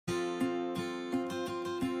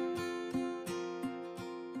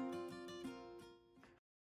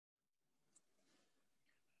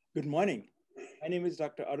Good morning. My name is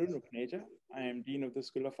Dr. Arun Upneja. I am Dean of the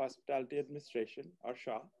School of Hospitality Administration, or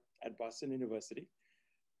SHA, at Boston University.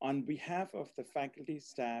 On behalf of the faculty,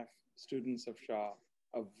 staff, students of SHA,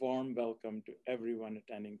 a warm welcome to everyone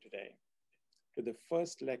attending today to the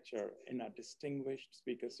first lecture in our distinguished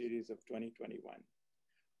speaker series of 2021.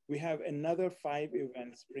 We have another 5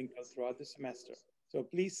 events sprinkled throughout the semester, so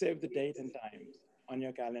please save the date and times on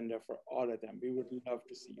your calendar for all of them. We would love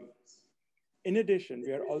to see you. In addition,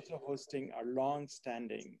 we are also hosting our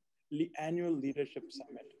long-standing annual leadership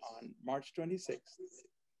summit on March 26th.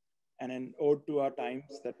 And an ode to our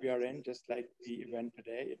times that we are in, just like the event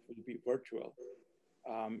today, it will be virtual.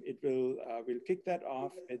 We'll kick that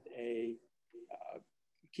off with a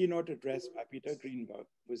keynote address by Peter Greenberg,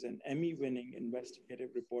 who's an Emmy-winning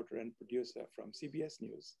investigative reporter and producer from CBS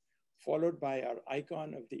News, followed by our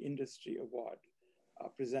Icon of the Industry Award,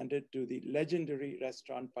 presented to the legendary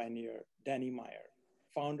restaurant pioneer, Danny Meyer,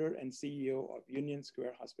 founder and CEO of Union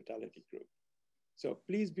Square Hospitality Group. So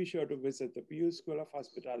please be sure to visit the PU School of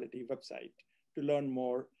Hospitality website to learn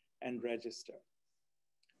more and register.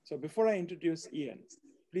 So before I introduce Ian,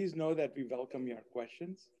 please know that we welcome your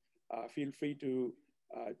questions. Feel free to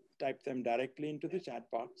type them directly into the chat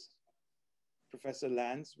box. Professor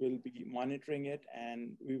Lance will be monitoring it,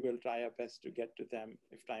 and we will try our best to get to them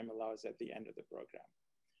if time allows at the end of the program.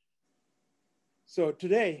 So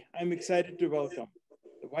today, I'm excited to welcome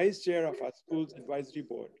the Vice Chair of our school's advisory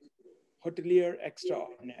board, hotelier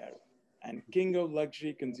extraordinaire, and king of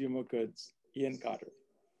luxury consumer goods, Ian Carter.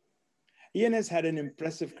 Ian has had an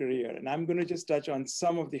impressive career, and I'm going to just touch on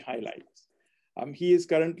some of the highlights. He is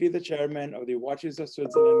currently the chairman of the Watches of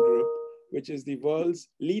Switzerland Group, which is the world's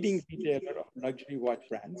leading retailer of luxury watch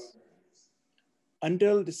brands.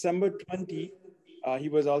 Until December 20, he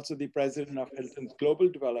was also the president of Hilton's global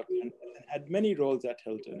development and had many roles at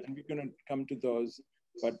Hilton. And we're going to come to those,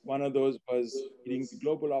 but one of those was leading the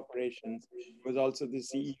global operations. He was also the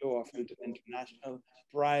CEO of Hilton International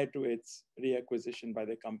prior to its reacquisition by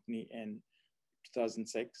the company in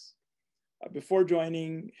 2006. Before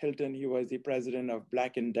joining Hilton, he was the president of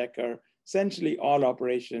Black & Decker, essentially all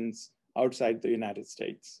operations outside the United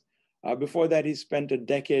States. Before that, he spent a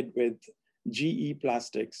decade with GE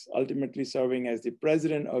Plastics, ultimately serving as the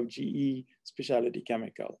president of GE Specialty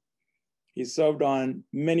Chemical. He served on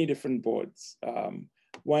many different boards.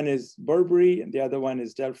 One is Burberry, and the other one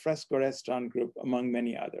is Del Fresco Restaurant Group, among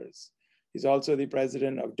many others. He's also the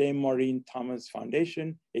president of Dame Maureen Thomas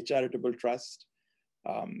Foundation, a charitable trust,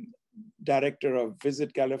 director of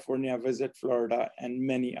Visit California, Visit Florida, and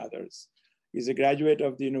many others. He's a graduate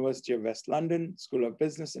of the University of West London, School of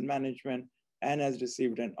Business and Management, and has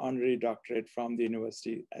received an honorary doctorate from the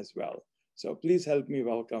university as well. So please help me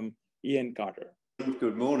welcome Ian Carter.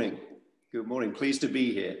 Good morning. Good morning. Pleased to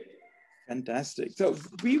be here. Fantastic. So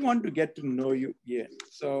we want to get to know you, Ian.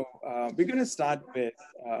 So we're going to start with,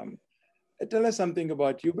 tell us something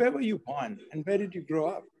about you. Where were you born and where did you grow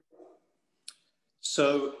up?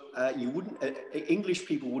 So English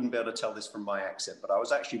people wouldn't be able to tell this from my accent, but I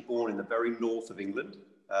was actually born in the very north of England.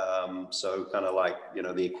 So kind of like,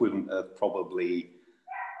 the equivalent of probably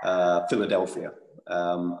Philadelphia.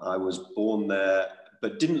 I was born there,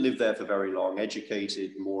 but didn't live there for very long,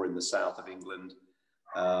 educated more in the south of England,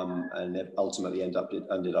 and ultimately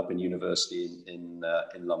ended up in university in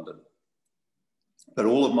London. But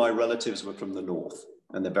all of my relatives were from the north,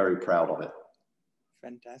 and they're very proud of it.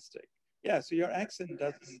 Fantastic. Yeah, so your accent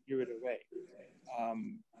doesn't give it away.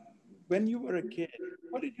 When you were a kid,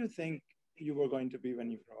 what did you think you were going to be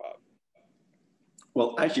when you grow up?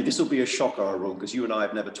 Well, actually, this will be a shocker, Arun, because you and I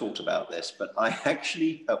have never talked about this, but I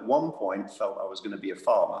actually, at one point, felt I was going to be a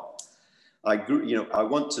farmer. I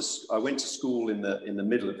went to school in the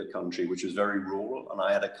middle of the country, which was very rural, and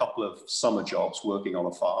I had a couple of summer jobs working on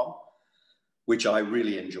a farm, which I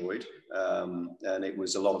really enjoyed, and it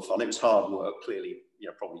was a lot of fun. It was hard work, clearly,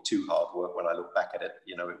 probably too hard work when I look back at it.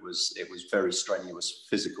 It was very strenuous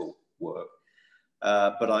physical work.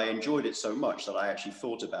 But I enjoyed it so much that I actually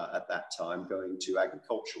thought about at that time going to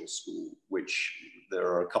agricultural school, which there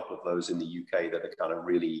are a couple of those in the UK that are kind of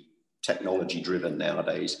really technology driven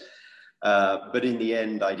nowadays. But in the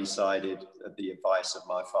end, I decided, at the advice of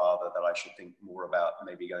my father, that I should think more about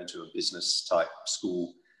maybe going to a business type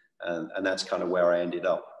school. And that's kind of where I ended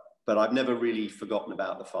up. But I've never really forgotten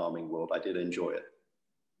about the farming world. I did enjoy it.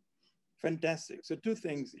 Fantastic. So two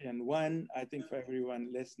things, Ian. One, I think for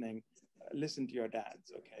everyone listening, listen to your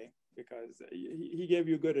dads, okay? Because he gave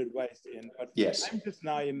you good advice, Ian. But yes, I'm just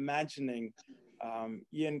now imagining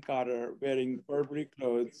Ian Carter wearing Burberry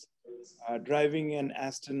clothes, driving an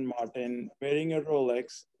Aston Martin, wearing a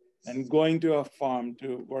Rolex, and going to a farm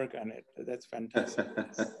to work on it. That's fantastic.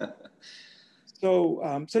 So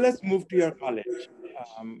let's move to your college.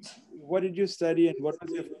 What did you study, and what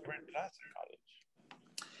was your favorite class in college?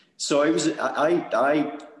 So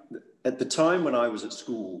at the time when I was at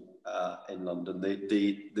school in London,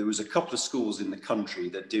 there was a couple of schools in the country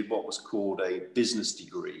that did what was called a business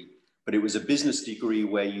degree, but it was a business degree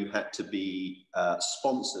where you had to be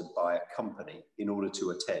sponsored by a company in order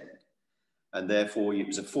to attend. And therefore it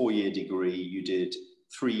was a 4-year degree. You did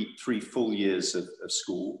three full years of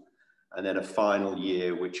school, and then a final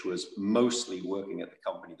year, which was mostly working at the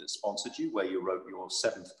company that sponsored you, where you wrote your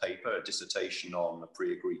 7th paper, a dissertation on a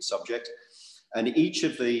pre-agreed subject. And each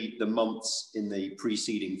of the months in the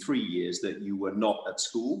preceding 3 years that you were not at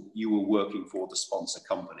school, you were working for the sponsor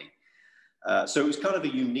company. So it was kind of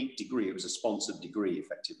a unique degree. It was a sponsored degree,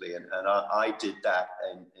 effectively. And I did that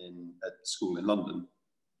at school in London.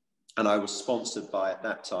 And I was sponsored by, at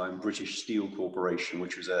that time, British Steel Corporation,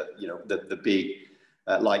 which was the big,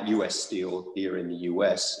 like US Steel here in the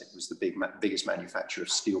US. It was the biggest manufacturer of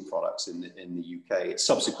steel products in the UK. It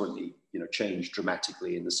subsequently, changed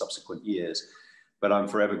dramatically in the subsequent years. But I'm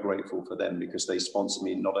forever grateful for them because they sponsored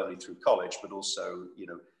me not only through college, but also,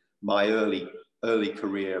 my early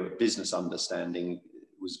career of business understanding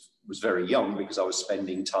was very young because I was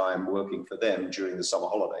spending time working for them during the summer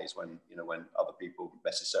holidays when other people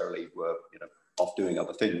necessarily were, off doing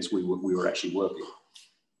other things. We were actually working.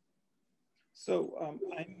 So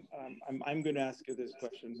I'm going to ask you this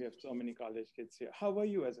question. We have so many college kids here. How were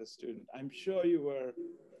you as a student? I'm sure you were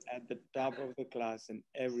at the top of the class in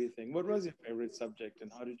everything. What was your favorite subject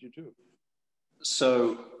and how did you do?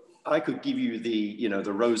 So I could give you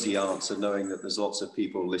the rosy answer, knowing that there's lots of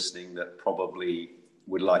people listening that probably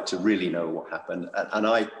would like to really know what happened. And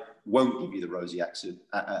I won't give you the rosy answer.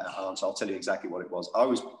 I'll tell you exactly what it was. I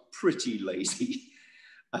was pretty lazy.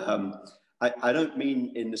 I don't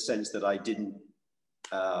mean in the sense that I didn't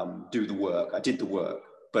do the work. I did the work,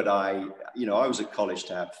 but I was at college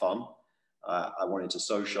to have fun. I wanted to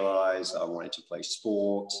socialize. I wanted to play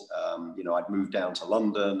sport. I'd moved down to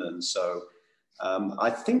London. And so I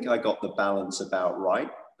think I got the balance about right,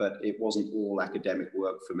 but it wasn't all academic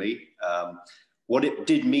work for me. What it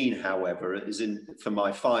did mean, however, is for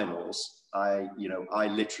my finals, I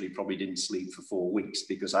literally probably didn't sleep for 4 weeks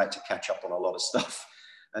because I had to catch up on a lot of stuff.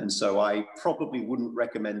 And so I probably wouldn't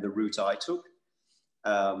recommend the route I took.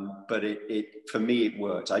 But for me, it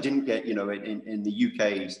worked. I didn't get, in the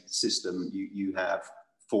UK system, you have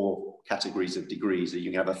 4 categories of degrees.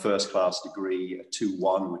 You can have a first class degree, a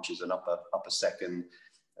 2-1, which is an upper second,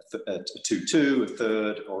 a 2-2, a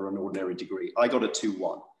third, or an ordinary degree. I got a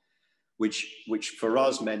 2-1, which for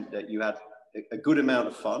us meant that you had a good amount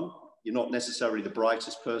of fun. You're not necessarily the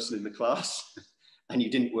brightest person in the class, and you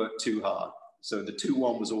didn't work too hard. So the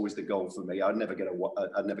 2-1 was always the goal for me. I'd never get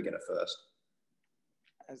a first.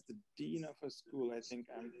 As the dean of a school, I think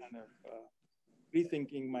I'm kind of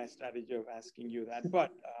rethinking my strategy of asking you that.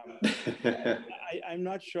 But I'm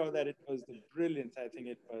not sure that it was the brilliance. I think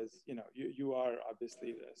it was, you are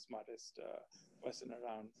obviously the smartest person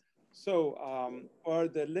around. So for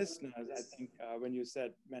the listeners, I think when you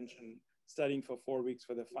mentioned studying for 4 weeks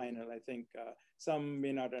for the final, I think some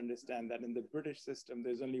may not understand that in the British system,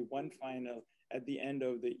 there's only one final at the end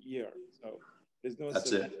of the year. So there's no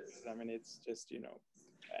semesters. I mean, it's just,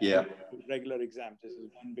 yeah, regular exams. This is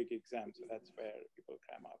one big exam. So that's where people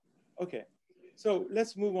cram up. Okay. So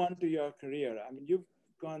let's move on to your career. I mean, you've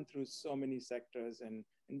gone through so many sectors and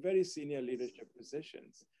in very senior leadership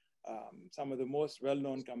positions, some of the most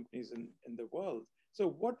well-known companies in the world. So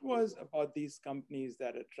what was about these companies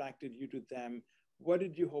that attracted you to them? What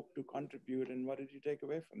did you hope to contribute and what did you take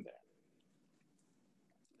away from there?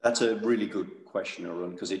 That's a really good question,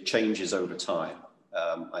 Arun, because it changes over time.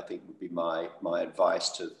 I think would be my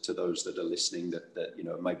advice to those that are listening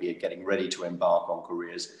that might be getting ready to embark on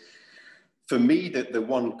careers. For me, the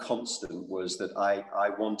one constant was that I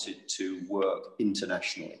wanted to work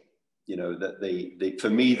internationally. For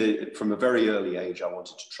me, from a very early age, I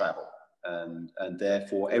wanted to travel. And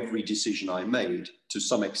therefore, every decision I made, to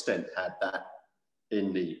some extent, had that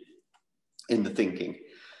in the thinking.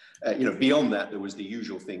 Beyond that, there was the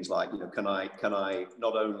usual things like, can I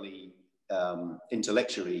not only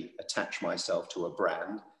intellectually attach myself to a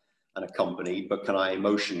brand and a company, but can I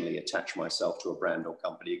emotionally attach myself to a brand or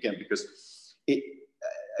company? Again, because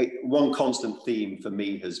one constant theme for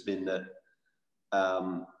me has been that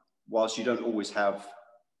whilst you don't always have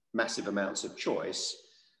massive amounts of choice,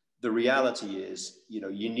 the reality is,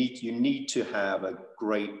 you need to have a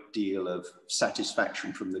great deal of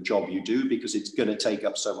satisfaction from the job you do, because it's going to take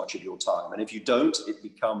up so much of your time. And if you don't, it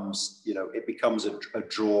becomes a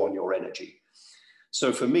draw on your energy.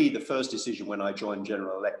 So for me, the first decision when I joined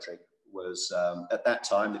General Electric was, at that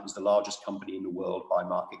time, it was the largest company in the world by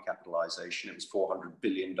market capitalization. It was $400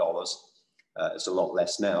 billion. It's a lot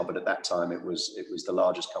less now, but at that time it was the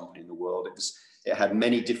largest company in the world. It had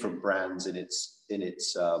many different brands in its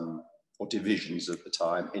or divisions at the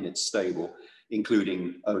time in its stable,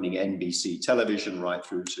 including owning NBC television right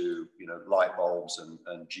through to light bulbs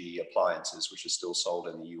and GE appliances, which are still sold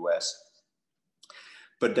in the US.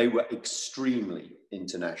 But they were extremely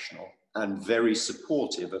international and very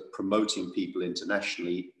supportive of promoting people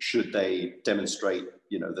internationally should they demonstrate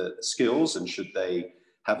the skills and should they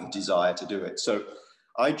have the desire to do it. So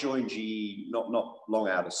I joined GE not long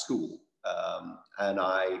out of school. And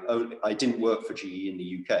I didn't work for GE in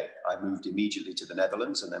the UK. I moved immediately to the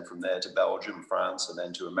Netherlands, and then from there to Belgium, France, and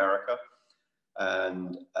then to America.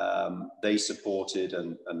 And they supported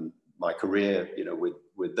and my career,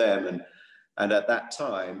 with them. And at that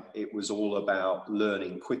time, it was all about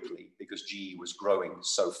learning quickly, because GE was growing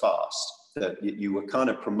so fast that you were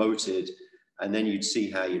kind of promoted, and then you'd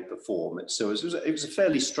see how you'd perform. So it was a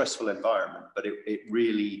fairly stressful environment, but it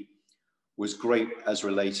really was great as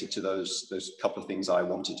related to those couple of things I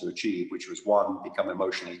wanted to achieve, which was, one, become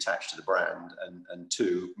emotionally attached to the brand, and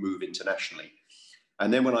two, move internationally.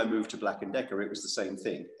 And then when I moved to Black & Decker, it was the same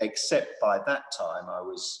thing, except by that time I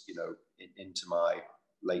was, into my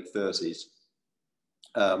late 30s,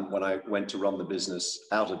 when I went to run the business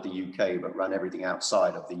out of the UK, but ran everything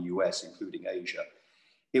outside of the US, including Asia.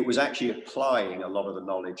 It was actually applying a lot of the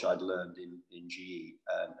knowledge I'd learned in GE.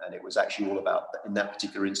 And it was actually all about, in that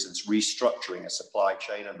particular instance, restructuring a supply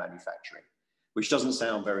chain and manufacturing, which doesn't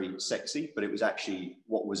sound very sexy, but it was actually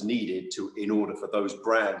what was needed in order for those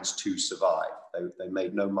brands to survive. They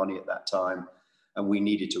made no money at that time, and we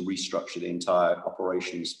needed to restructure the entire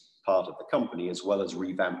operations part of the company, as well as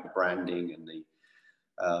revamp the branding and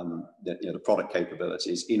the product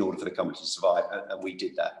capabilities in order for the company to survive. And we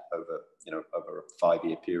did that over a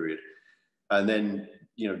 5-year period. And then,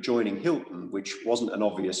 joining Hilton, which wasn't an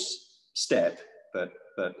obvious step, but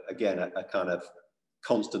again, a kind of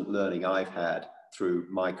constant learning I've had through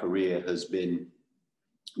my career has been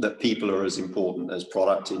that people are as important as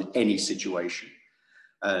product in any situation.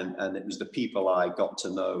 And it was the people I got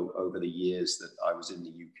to know over the years that I was in the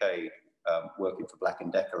UK, working for Black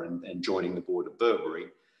 & Decker and joining the board of Burberry,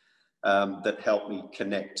 that helped me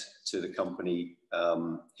connect to the company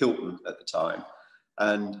Hilton at the time.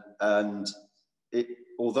 And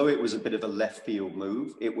although it was a bit of a left field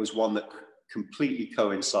move, it was one that completely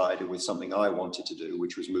coincided with something I wanted to do,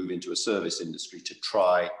 which was move into a service industry to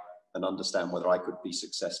try and understand whether I could be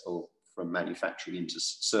successful from manufacturing into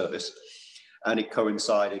service. And it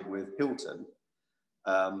coincided with Hilton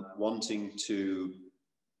wanting to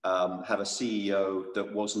have a CEO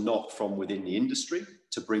that was not from within the industry,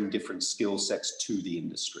 to bring different skill sets to the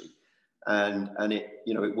industry. And it,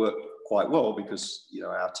 it worked quite well, because,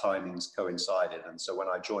 our timings coincided. And so when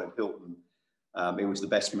I joined Hilton, it was the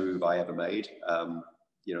best move I ever made.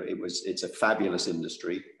 It's a fabulous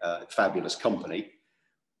industry, fabulous company.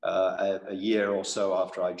 A year or so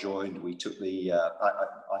after I joined, we took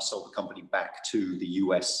I sold the company back to the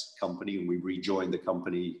US company, and we rejoined the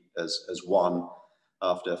company as one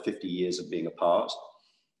after 50 years of being apart.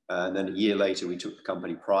 And then a year later, we took the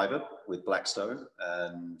company private with Blackstone,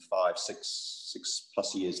 and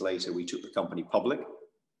 6+ years later, we took the company public.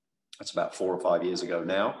 That's about 4 or 5 years ago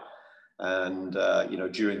now. And,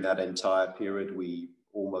 during that entire period, we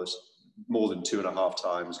almost more than 2.5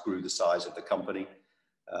 times grew the size of the company,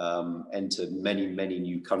 entered many, many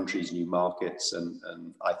new countries, new markets, and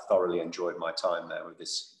I thoroughly enjoyed my time there with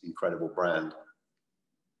this incredible brand.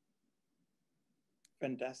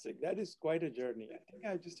 Fantastic. That is quite a journey. I think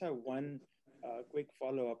I just have one quick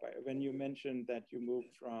follow-up. When you mentioned that you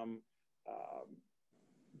moved from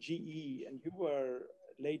GE and you were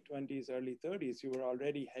late 20s, early 30s, you were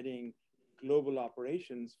already heading global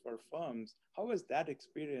operations for firms. How was that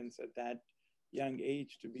experience at that young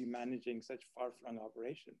age to be managing such far-flung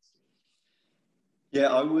operations? Yeah,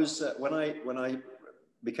 I was, when I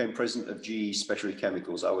became president of GE Specialty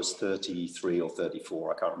Chemicals, I was 33 or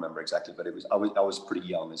 34. I can't remember exactly, but I was pretty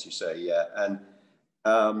young, as you say. Yeah. And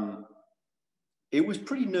it was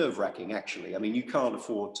pretty nerve-wracking, actually. I mean, you can't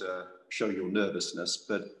afford to show your nervousness,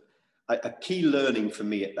 but a key learning for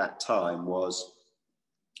me at that time was,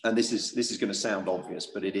 and this is going to sound obvious,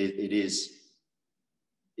 but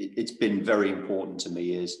it's been very important to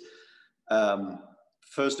me, is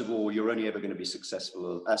first of all, you're only ever going to be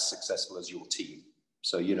successful as your team.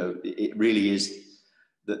 So, you know, it really is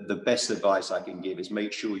the best advice I can give is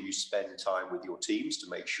make sure you spend time with your teams to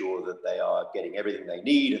make sure that they are getting everything they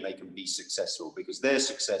need and they can be successful, because their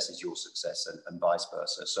success is your success, and vice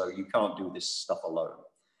versa. So you can't do this stuff alone.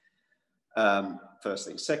 First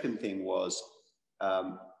thing. Second thing was,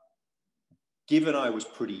 given I was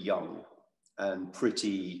pretty young and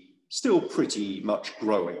still pretty much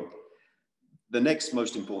growing, the next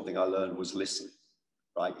most important thing I learned was listen,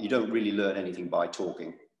 right? You don't really learn anything by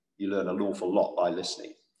talking. You learn an awful lot by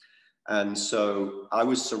listening. And so I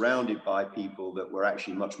was surrounded by people that were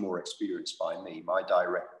actually much more experienced by me. My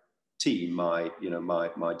direct team, my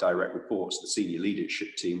direct reports, the senior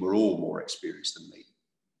leadership team, were all more experienced than me,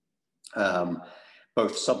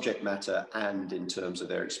 both subject matter and in terms of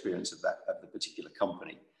their experience of the particular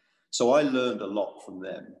company. So I learned a lot from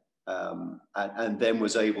them, and then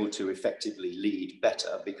was able to effectively lead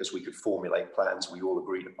better because we could formulate plans we all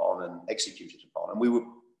agreed upon and executed upon. And we were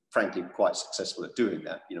frankly quite successful at doing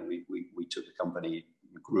that. You know, we took the company,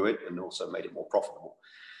 grew it, and also made it more profitable.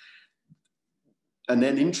 And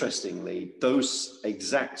then interestingly, those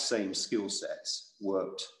exact same skill sets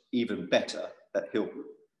worked even better at Hilton,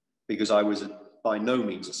 because I was by no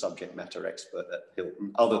means a subject matter expert at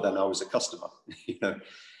Hilton, other than I was a customer, you know.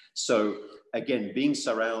 So again, being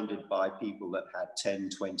surrounded by people that had 10,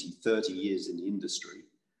 20, 30 years in the industry,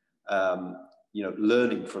 you know,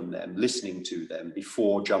 learning from them, listening to them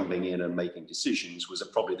before jumping in and making decisions was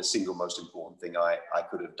probably the single most important thing I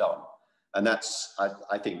could have done. And that's,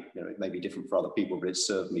 I think, you know, it may be different for other people, but it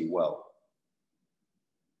served me well.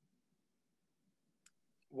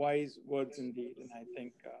 Wise words indeed. And I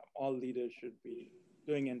think all leaders should be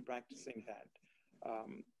doing and practicing that.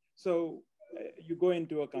 So you go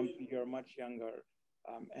into a company, you're much younger,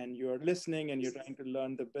 and you're listening and you're trying to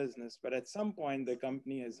learn the business, but at some point the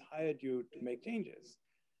company has hired you to make changes.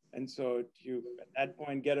 And so you, at that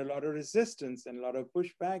point, get a lot of resistance and a lot of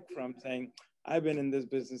pushback from saying, I've been in this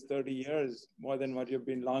business 30 years, more than what you've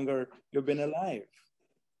been longer, you've been alive.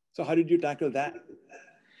 So how did you tackle that?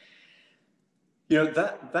 You know,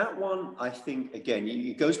 that one, I think, again,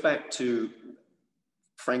 it goes back to,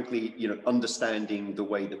 frankly, you know, understanding the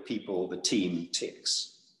way the team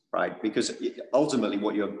ticks, right? Because ultimately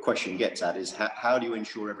what your question gets at is how do you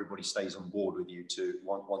ensure everybody stays on board with you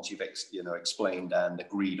once you've explained and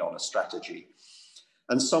agreed on a strategy?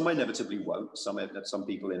 And some inevitably won't. Some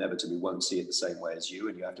people inevitably won't see it the same way as you,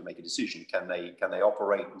 and you have to make a decision. Can they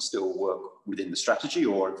operate and still work within the strategy,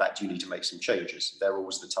 or in fact, you need to make some changes? They're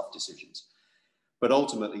always the tough decisions. But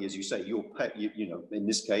ultimately, as you say, you're paid, you know, in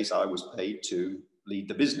this case, I was paid to lead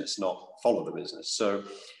the business, not follow the business. So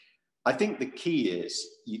I think the key is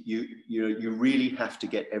you really have to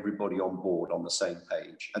get everybody on board on the same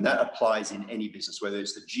page. And that applies in any business, whether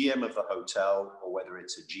it's the GM of the hotel or whether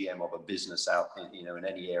it's a GM of a business out in, you know, in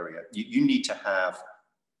any area. You need to have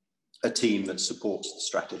a team that supports the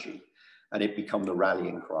strategy and it become the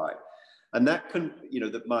rallying cry. And that can, you know,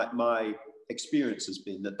 that my experience has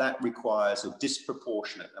been that requires a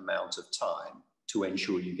disproportionate amount of time to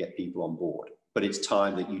ensure you get people on board. But it's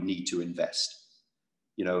time that you need to invest,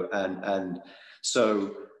 you know, and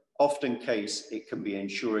so often case it can be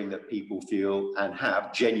ensuring that people feel and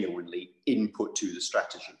have genuinely input to the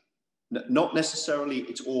strategy. Not necessarily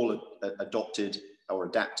it's all adopted or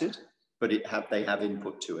adapted, but they have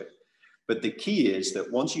input to it. But the key is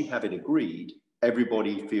that once you have it agreed,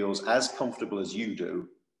 everybody feels as comfortable as you do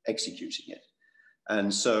executing it.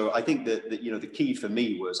 And so I think that you know, the key for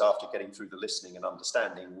me was, after getting through the listening and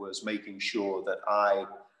understanding, was making sure that I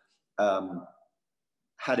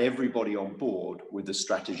had everybody on board with the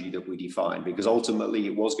strategy that we defined, because ultimately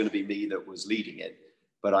it was going to be me that was leading it,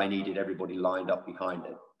 but I needed everybody lined up behind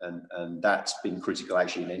it. And that's been critical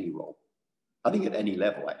actually in any role. I think at any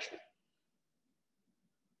level, actually.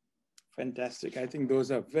 Fantastic. I think those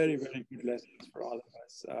are very, very good lessons for all of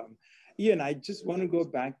us. Ian, I just want to go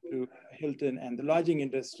back to Hilton and the lodging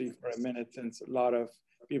industry for a minute, since a lot of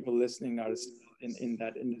people listening are still in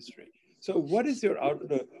that industry. So what is your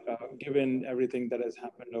outlook, given everything that has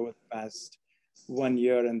happened over the past 1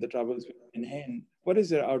 year and the troubles we've been in? What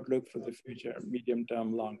is your outlook for the future, medium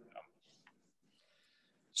term, long term?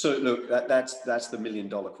 So look, that's the $1 million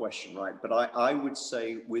question, right? But I would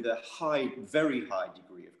say with a very high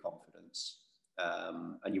degree of confidence,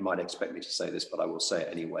 and you might expect me to say this, but I will say it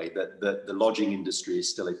anyway, that the lodging industry is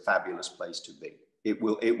still a fabulous place to be. It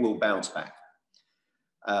will bounce back.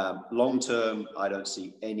 Long term, I don't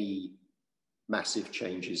see any massive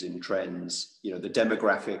changes in trends. You know, the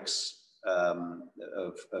demographics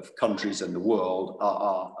of countries and the world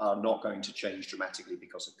are not going to change dramatically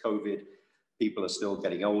because of COVID. people are still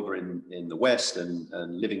getting older in the West and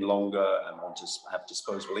living longer and want to have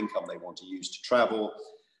disposable income they want to use to travel.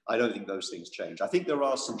 I don't think those things change. I think there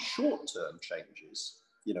are some short-term changes.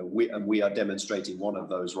 You know, we are demonstrating one of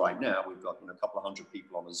those right now. We've got a couple of hundred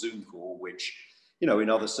people on a Zoom call, which, you know, in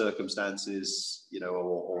other circumstances, you know,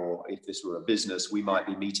 or if this were a business, we might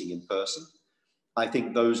be meeting in person. I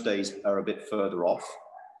think those days are a bit further off,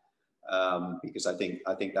 because I think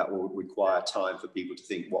that will require time for people to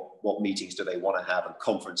think what meetings do they want to have and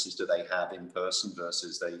conferences do they have in person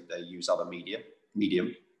versus they use other medium.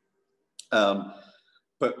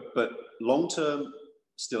 But long term,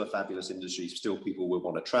 still a fabulous industry. Still people will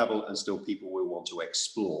want to travel and still people will want to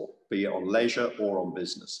explore, be it on leisure or on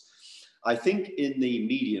business. I think in the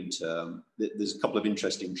medium term, there's a couple of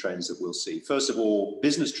interesting trends that we'll see. First of all,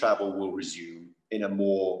 business travel will resume in a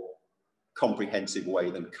more comprehensive way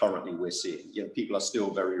than currently we're seeing. You know, people are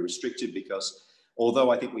still very restricted because although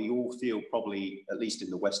I think we all feel probably, at least in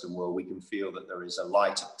the Western world, we can feel that there is a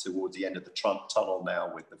light towards the end of the tunnel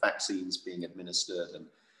now with the vaccines being administered and,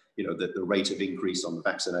 you know, that the rate of increase on the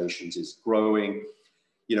vaccinations is growing.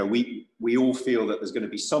 You know, we all feel that there's going to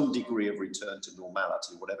be some degree of return to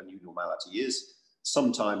normality, whatever new normality is,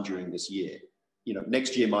 sometime during this year. You know,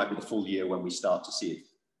 next year might be the full year when we start to see it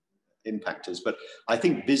impact us, but I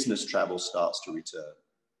think business travel starts to return.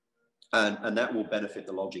 And that will benefit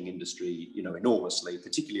the lodging industry, you know, enormously,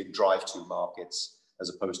 particularly in drive-to markets as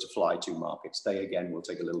opposed to fly-to markets. They, again, will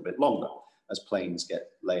take a little bit longer as planes get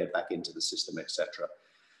layered back into the system, etc.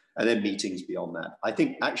 And then meetings beyond that. I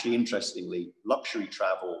think, actually, interestingly, luxury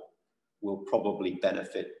travel will probably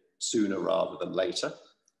benefit sooner rather than later.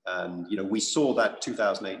 And, you know, we saw that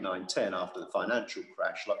 2008, 9, 10, after the financial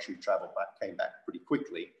crash, luxury travel came back pretty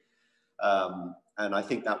quickly. And I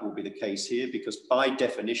think that will be the case here because by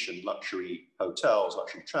definition, luxury hotels,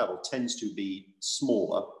 luxury travel tends to be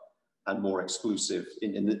smaller and more exclusive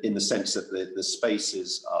in the sense that the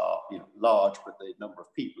spaces are, you know, large, but the number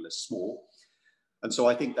of people is small. And so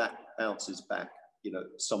I think that bounces back, you know,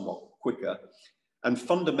 somewhat quicker. And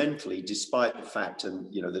fundamentally, despite the fact,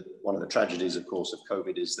 and, you know, that one of the tragedies, of course, of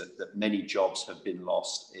COVID is that many jobs have been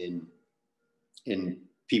lost in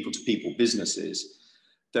people-to-people businesses,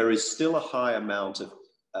 there is still a high amount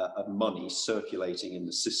of money circulating in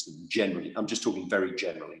the system generally. I'm just talking very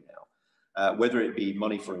generally now. Whether it be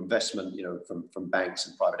money for investment, you know, from banks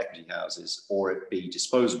and private equity houses, or it be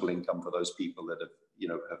disposable income for those people that have, you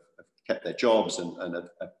know, have kept their jobs and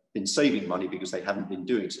have been saving money because they haven't been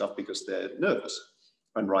doing stuff because they're nervous,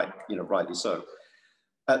 and rightly so.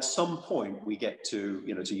 At some point, we get to,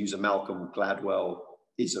 you know, to use a Malcolm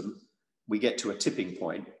Gladwell-ism, we get to a tipping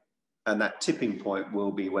point. And that tipping point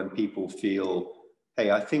will be when people feel, hey,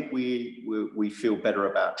 I think we feel better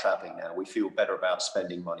about traveling now. We feel better about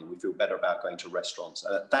spending money. We feel better about going to restaurants.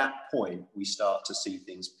 And at that point, we start to see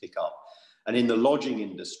things pick up. And in the lodging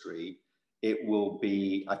industry, it will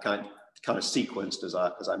be a kind of sequenced, as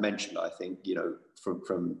I mentioned, I think, you know,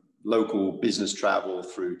 from local business travel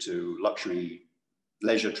through to luxury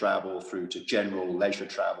leisure travel, through to general leisure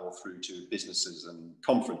travel, through to businesses and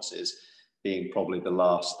conferences, being probably the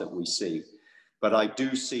last that we see. But I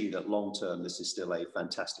do see that long term, this is still a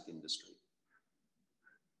fantastic industry.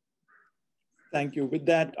 Thank you. With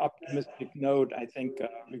that optimistic note, I think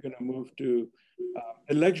we're going to move to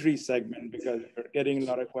the luxury segment because we're getting a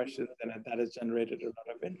lot of questions and that has generated a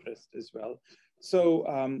lot of interest as well. So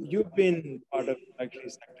you've been part of the luxury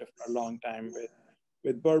sector for a long time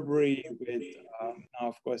with Burberry, with now,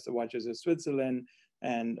 of course, the Watches of Switzerland.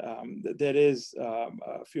 And there is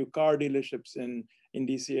a few car dealerships in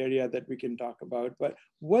DC area that we can talk about. But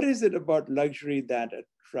what is it about luxury that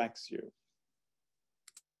attracts you?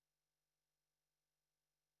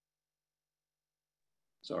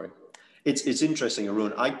 Sorry. It's interesting,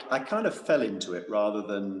 Arun. I kind of fell into it rather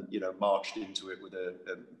than, you know, marched into it with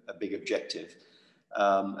a big objective.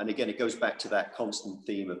 And again, it goes back to that constant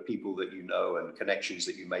theme of people that you know and connections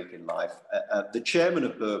that you make in life. The chairman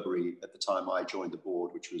of Burberry at the time I joined the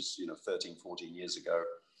board, which was, you know, 13, 14 years ago,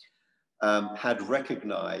 had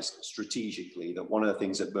recognized strategically that one of the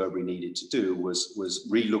things that Burberry needed to do was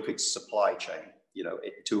relook its supply chain, you know,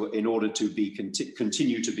 in order to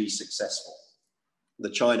continue to be successful. The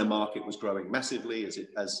China market was growing massively as it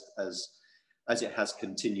has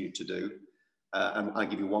continued to do. And I'll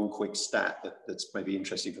give you one quick stat that's maybe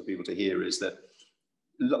interesting for people to hear is that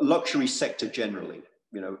luxury sector generally,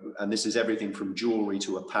 you know, and this is everything from jewelry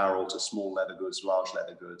to apparel to small leather goods, large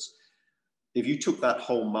leather goods. If you took that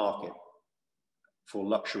whole market for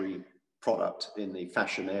luxury product in the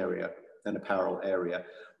fashion area and apparel area,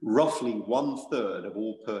 roughly 1/3 of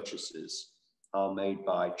all purchases are made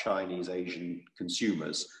by Chinese Asian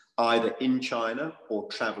consumers, either in China or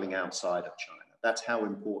traveling outside of China. That's how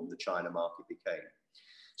important the China market became.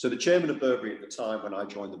 So the chairman of Burberry at the time when I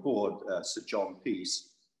joined the board, Sir John Peace,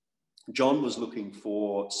 John was looking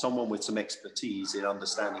for someone with some expertise in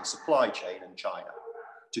understanding supply chain in China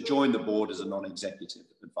to join the board as a non-executive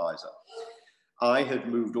advisor. I had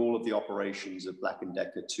moved all of the operations of Black &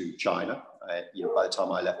 Decker to China. By the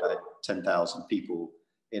time I left, I had 10,000 people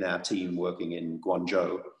in our team working in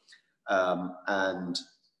Guangzhou. And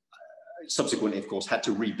subsequently, of course, had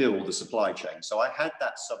to rebuild the supply chain. So I had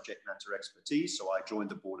that subject matter expertise. So I joined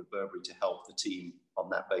the board of Burberry to help the team on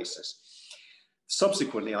that basis.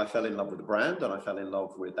 Subsequently, I fell in love with the brand and I fell in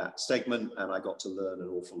love with that segment, and I got to learn an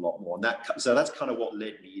awful lot more. And so that's kind of what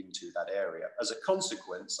led me into that area. As a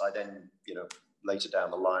consequence, I then, later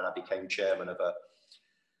down the line, I became chairman of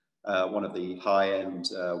one of the high-end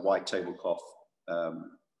white tablecloth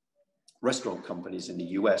restaurant companies in the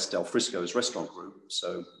US, Del Frisco's restaurant group.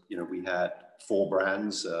 So, we had 4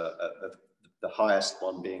 brands, the highest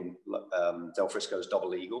one being Del Frisco's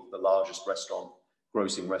Double Eagle, the largest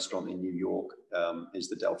grossing restaurant in New York is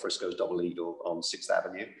the Del Frisco's Double Eagle on 6th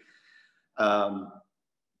Avenue.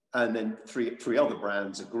 And then three other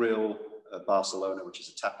brands, a grill, Barcelona, which is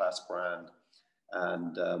a tapas brand,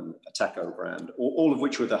 and a taco brand, all of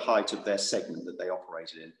which were the height of their segment that they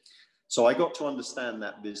operated in. So I got to understand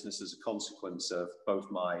that business as a consequence of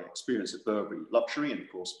both my experience at Burberry Luxury, and of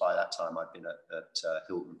course, by that time, I'd been at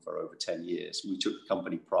Hilton for over 10 years. We took the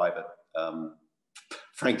company private,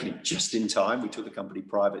 frankly, just in time. We took the company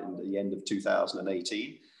private in the end of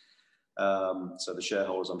 2018. So the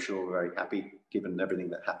shareholders, I'm sure, were very happy, given everything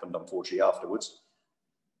that happened, unfortunately, afterwards.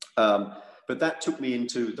 But that took me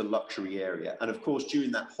into the luxury area. And of course,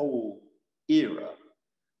 during that whole era,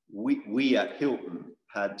 we at Hilton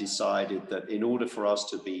had decided that in order for us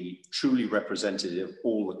to be truly representative of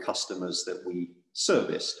all the customers that we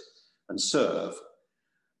serviced and serve,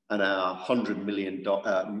 and our 100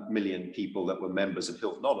 million people that were members of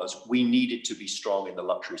Hilton Honors, we needed to be strong in the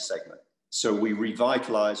luxury segment. So we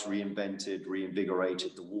revitalized, reinvented,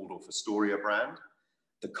 reinvigorated the Waldorf Astoria brand,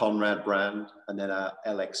 the Conrad brand, and then our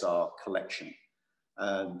LXR collection.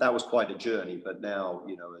 And that was quite a journey, but now,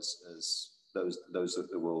 as those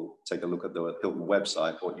that will take a look at the Hilton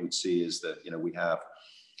website, what you'd see is that, we have,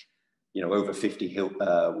 over 50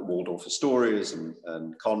 Waldorf Astorias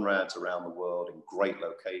and Conrads around the world in great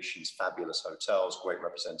locations, fabulous hotels, great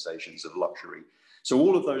representations of luxury. So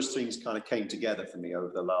all of those things kind of came together for me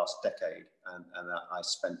over the last decade. And I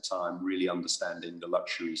spent time really understanding the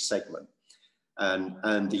luxury segment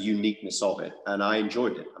and the uniqueness of it. And I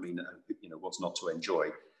enjoyed it. I mean, what's not to enjoy?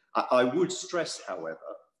 I would stress, however,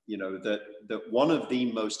 that one of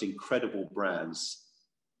the most incredible brands,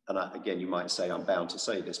 and again, you might say I'm bound to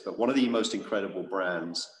say this, but one of the most incredible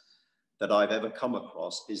brands that I've ever come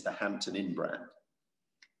across is the Hampton Inn brand.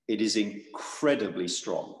 It is incredibly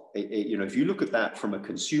strong. If you look at that from a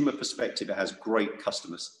consumer perspective, it has great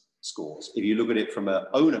customer scores. If you look at it from an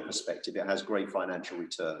owner perspective, it has great financial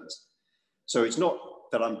returns. So it's not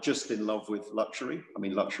that I'm just in love with luxury. I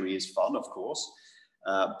mean, luxury is fun, of course,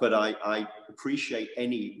 but I appreciate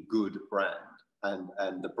any good brand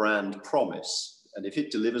and the brand promise. And if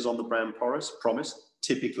it delivers on the brand promise,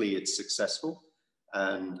 typically it's successful.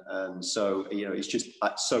 And so, it's just,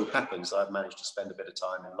 it so happens I've managed to spend a bit of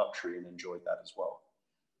time in luxury and enjoyed that as well.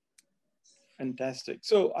 Fantastic.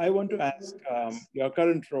 So I want to ask your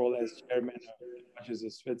current role as chairman of Watches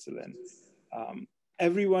of Switzerland.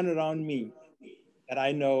 Everyone around me that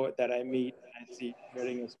I know, that I meet, I see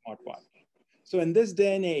wearing a smartwatch. So in this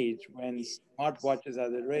day and age, when smartwatches are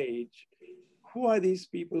the rage, who are these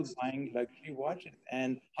people buying luxury watches,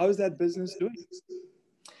 and how is that business doing?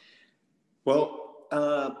 Well,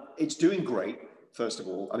 it's doing great, first of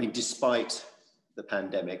all. I mean, despite the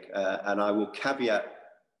pandemic, and I will caveat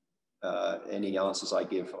any answers I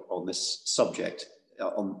give on this subject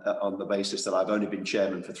on the basis that I've only been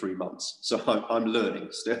chairman for 3 months. So I'm learning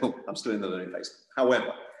still. I'm still in the learning phase.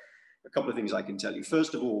 However, a couple of things I can tell you.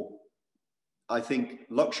 First of all, I think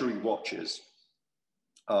luxury watches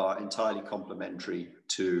are entirely complementary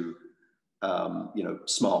to,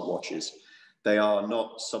 smartwatches. They are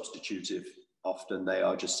not substitutive. Often they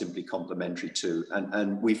are just simply complementary to,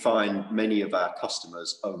 and we find many of our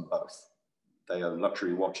customers own both. They own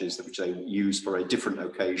luxury watches which they use for a different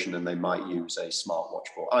occasion, and they might use a smartwatch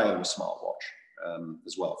for. I own a smartwatch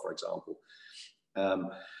as well, for example.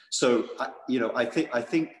 So I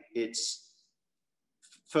think it's,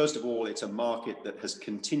 first of all, it's a market that has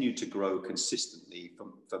continued to grow consistently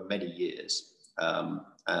for many years,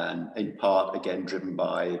 and in part, again, driven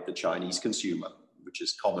by the Chinese consumer, which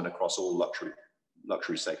is common across all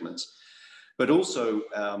luxury segments. But also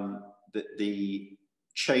the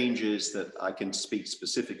changes that I can speak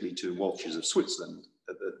specifically to Watches of Switzerland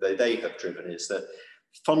that they have driven is that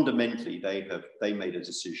fundamentally they made a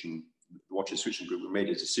decision, the Watches of Switzerland group made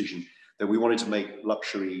a decision that we wanted to make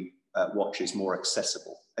luxury watches more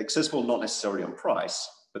accessible. Accessible not necessarily on price,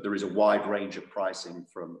 but there is a wide range of pricing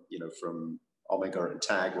from, from Omega and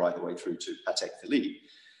Tag right the way through to Patek Philippe,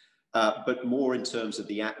 but more in terms of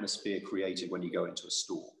the atmosphere created when you go into a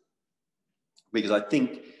store. Because I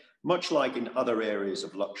think, much like in other areas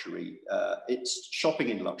of luxury, shopping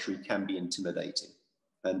in luxury can be intimidating.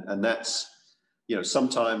 And that's,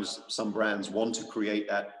 sometimes some brands want to create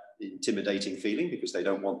that intimidating feeling because they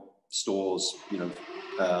don't want stores,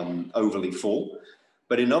 overly full.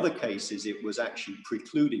 But in other cases, it was actually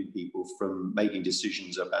precluding people from making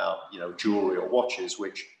decisions about, jewelry or watches,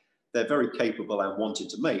 which they're very capable and wanted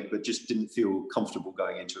to make, but just didn't feel comfortable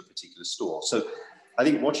going into a particular store. So I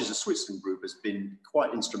think Watches of Switzerland Group has been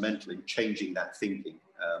quite instrumental in changing that thinking,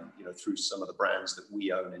 through some of the brands that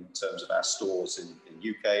we own in terms of our stores in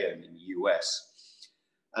UK and in the US.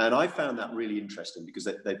 And I found that really interesting because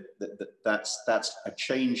that's a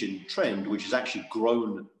change in trend, which has actually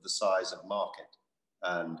grown the size of market.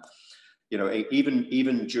 And,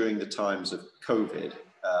 even during the times of COVID,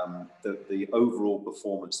 the overall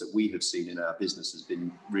performance that we have seen in our business has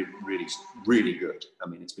been really, really good. I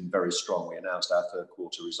mean, it's been very strong. We announced our third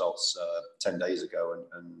quarter results 10 days ago,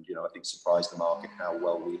 and I think surprised the market how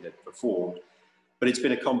well we had performed. But it's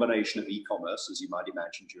been a combination of e-commerce, as you might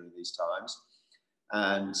imagine, during these times,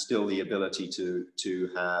 and still the ability to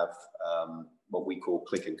have what we call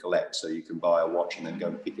click and collect. So you can buy a watch and then go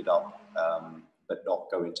and pick it up, but not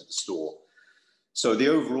go into the store. So the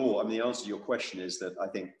overall, the answer to your question is that I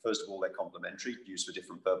think, first of all, they're complementary, used for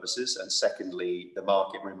different purposes. And secondly, the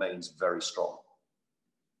market remains very strong.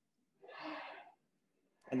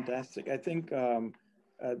 Fantastic. I think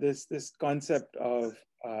this concept of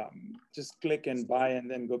just click and buy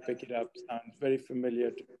and then go pick it up sounds very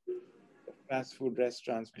familiar to fast food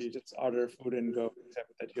restaurants where you just order food and go,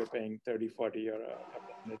 except that you're paying $30, $40 or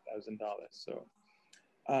 $100,000. So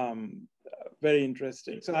very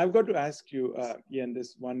interesting. So I've got to ask you, Ian,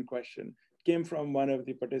 this one question. It came from one of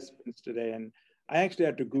the participants today, and I actually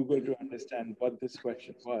had to Google to understand what this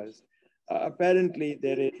question was. Apparently,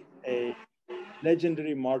 there is a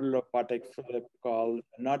legendary model of Patek Philippe called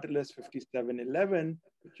Nautilus 5711,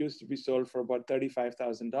 which used to be sold for about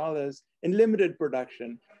 $35,000 in limited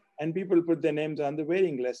production. And people put their names on the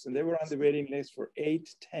waiting list, and they were on the waiting list for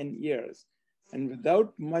 8-10 years. And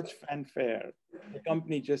without much fanfare, the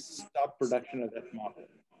company just stopped production of that model.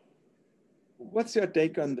 What's your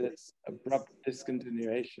take on this abrupt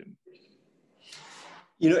discontinuation?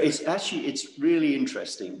 It's really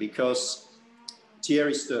interesting because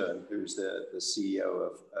Thierry Stern, who's the CEO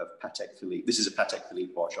of Patek Philippe, this is a Patek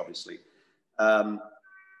Philippe watch, obviously.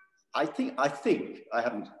 I think I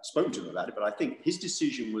haven't spoken to him about it, but I think his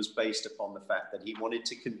decision was based upon the fact that he wanted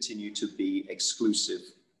to continue to be exclusive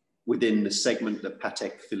within the segment that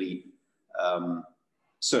Patek Philippe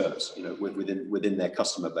serves, within their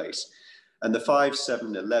customer base. And the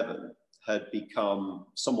 5711 had become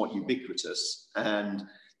somewhat ubiquitous, and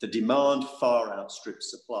the demand far outstripped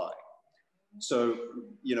supply. So,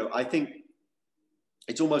 I think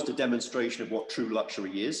it's almost a demonstration of what true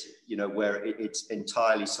luxury is, where it's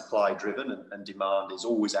entirely supply driven and demand is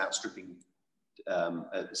always outstripping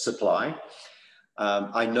supply.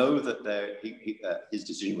 I know that his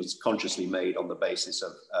decision was consciously made on the basis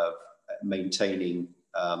of maintaining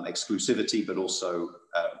exclusivity, but also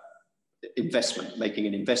investment, making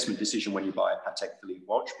an investment decision when you buy a Patek Philippe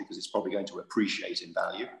watch, because it's probably going to appreciate in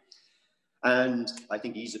value. And I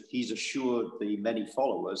think he's assured the many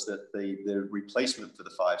followers that the replacement for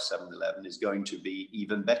the 5711 is going to be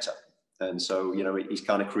even better. And so, he's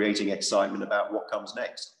kind of creating excitement about what comes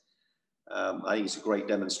next. I think it's a great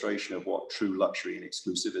demonstration of what true luxury and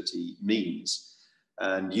exclusivity means.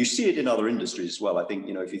 And you see it in other industries as well. I think,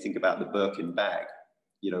 if you think about the Birkin bag,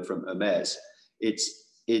 from Hermes,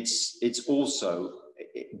 it's also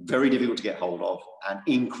very difficult to get hold of and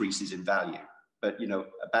increases in value. But, a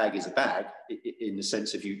bag is a bag in the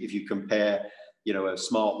sense if you compare, a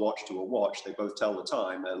smart watch to a watch, they both tell the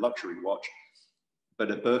time, a luxury watch. But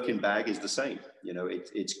a Birkin bag is the same.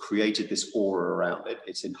 It's created this aura around it.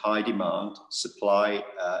 It's in high demand. Supply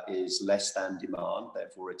is less than demand.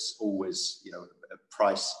 Therefore, it's always, a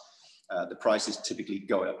price. The prices typically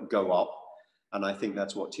go up. And I think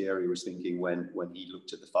that's what Thierry was thinking when he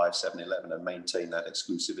looked at the 5711 and maintained that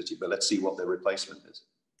exclusivity. But let's see what the replacement is.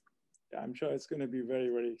 Yeah, I'm sure it's going to be very,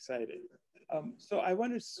 very exciting. So I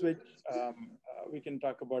want to switch. We can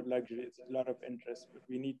talk about luxury. It's a lot of interest, but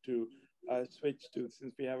we need to switch to,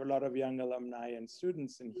 since we have a lot of young alumni and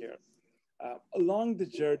students in here. Along the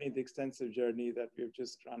journey, the extensive journey that we've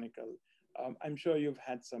just chronicled, I'm sure you've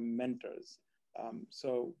had some mentors.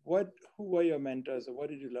 So who were your mentors, or what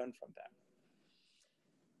did you learn from them?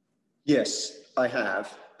 Yes, I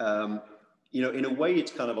have. You know, in a way,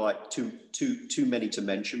 it's kind of like too many to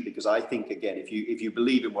mention, because I think, again, if you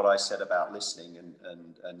believe in what I said about listening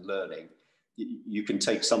and learning, you can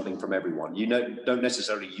take something from everyone. You know, don't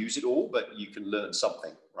necessarily use it all, but you can learn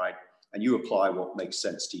something, right? And you apply what makes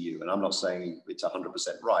sense to you. And I'm not saying it's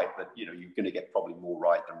 100% right, but you know, you're going to get probably more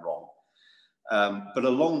right than wrong. But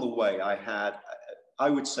along the way, I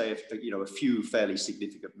would say, you know, a few fairly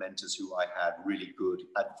significant mentors who I had really good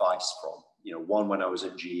advice from. You know, one when I was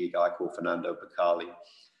at GE, a guy called Fernando Picali,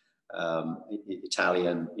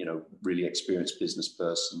 Italian, you know, really experienced business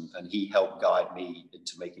person, and he helped guide me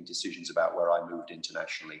into making decisions about where I moved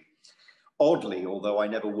internationally. Oddly, although I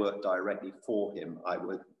never worked directly for him,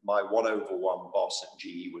 my 1/1 boss at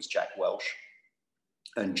GE was Jack Welch,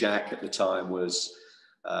 and Jack at the time was,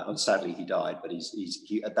 and sadly he died, but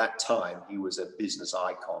he at that time he was a business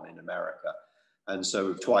icon in America, and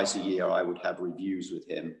so twice a year I would have reviews with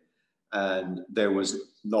him, and there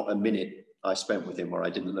was not a minute I spent with him where I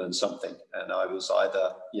didn't learn something, and I was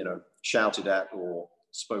either, you know, shouted at or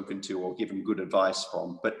spoken to or given good advice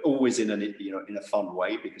from, but always in a fun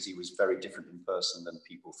way, because he was very different in person than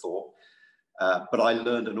people thought. But I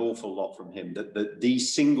learned an awful lot from him. The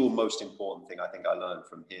single most important thing I think I learned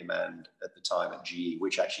from him, and at the time at GE,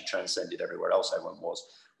 which actually transcended everywhere else I went,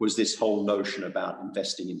 was this whole notion about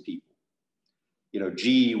investing in people. You know,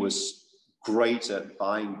 GE was great at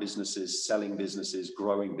buying businesses, selling businesses,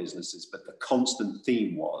 growing businesses, but the constant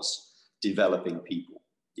theme was developing people.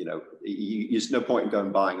 You know, there's no point in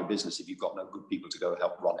going buying a business if you've got no good people to go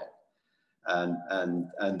help run it. And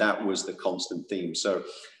that was the constant theme. So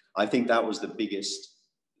I think that was the biggest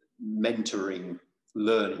mentoring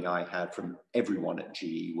learning I had from everyone at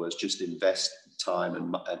GE, was just invest time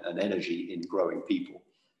and energy in growing people.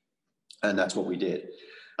 And that's what we did.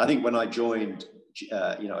 I think when I joined,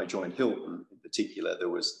 I joined Hilton in particular, there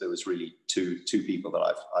was really two people that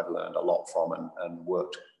I've learned a lot from and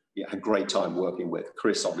worked. Yeah, had a great time working with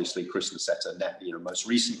Chris, obviously, Chris Lasetta. You know, most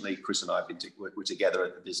recently, Chris and I were together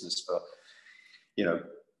at the business for,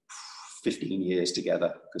 15 years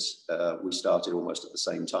together, because we started almost at the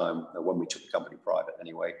same time when we took the company private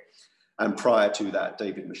anyway. And prior to that,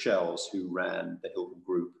 David Michel's, who ran the Hilton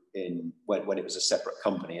Group when it was a separate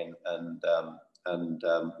company and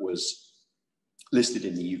was listed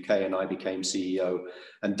in the UK, and I became CEO.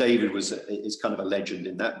 And David is kind of a legend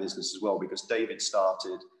in that business as well, because David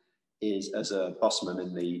started as a busman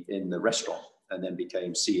in the restaurant, and then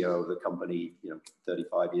became CEO of the company,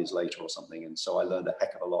 35 years later or something. And so I learned a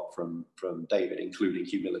heck of a lot from David, including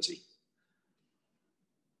humility.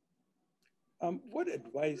 What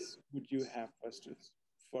advice would you have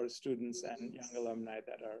for students and young alumni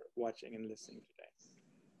that are watching and listening today?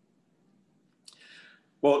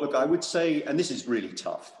 Well, look, I would say, and this is really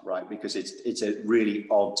tough, right? Because it's a really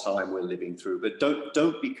odd time we're living through, but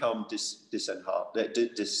don't become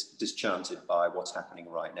disenchanted by what's happening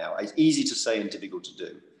right now. It's easy to say and difficult to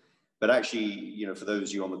do, but actually, for those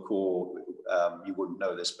of you on the call, you wouldn't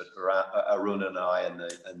know this, but Arun and I and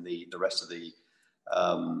the rest of the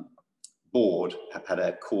board had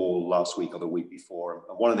a call last week or the week before,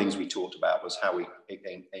 and one of the things we talked about was how we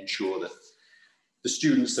ensure that the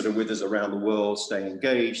students that are with us around the world stay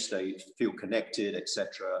engaged, feel connected,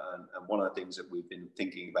 etc. And one of the things that we've been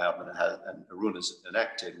thinking about and Arun has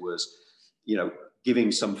enacted was,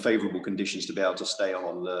 giving some favorable conditions to be able to stay on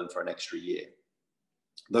and learn for an extra year.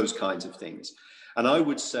 Those kinds of things. And I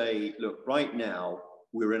would say, look, right now,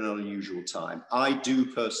 we're in an unusual time. I do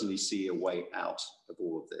personally see a way out of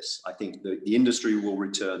all of this. I think the industry will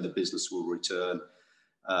return, the business will return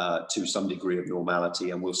to some degree of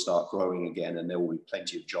normality, and we'll start growing again, and there will be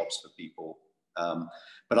plenty of jobs for people.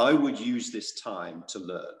 But I would use this time to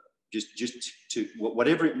learn, just to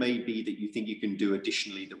whatever it may be that you think you can do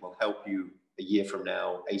additionally that will help you a year from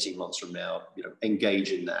now, 18 months from now,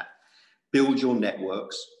 engage in that. Build your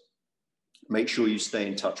networks. Make sure you stay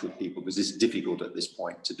in touch with people, because it's difficult at this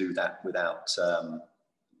point to do that without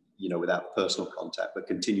personal contact, but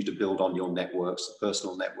continue to build on your networks,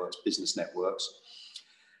 personal networks, business networks.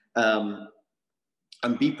 And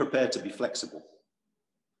be prepared to be flexible.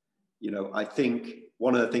 I think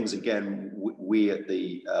one of the things, again, we at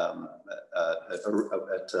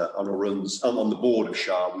on the board of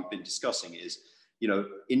SHA, we've been discussing is,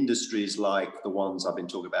 industries like the ones I've been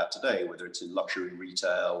talking about today, whether it's in luxury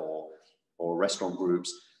retail or restaurant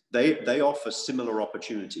groups, they offer similar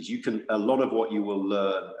opportunities. A lot of what you will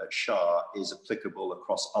learn at SHA is applicable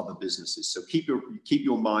across other businesses. So keep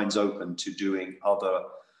your minds open to doing other,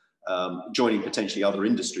 joining potentially other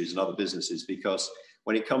industries and other businesses, because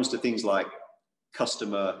when it comes to things like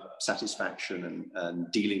customer satisfaction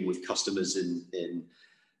and dealing with customers in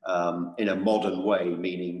a modern way,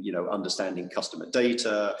 meaning, understanding customer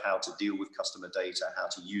data, how to deal with customer data, how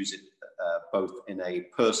to use it both in a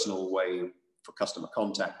personal way for customer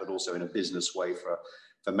contact, but also in a business way for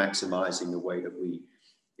maximizing the way that we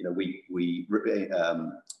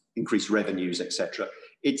increase revenues, etc.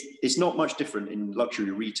 It's not much different in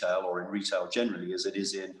luxury retail or in retail generally as it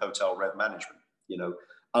is in hotel rev management.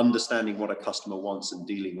 Understanding what a customer wants and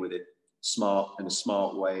dealing with it in a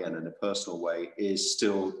smart way and in a personal way is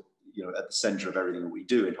still, at the center of everything that we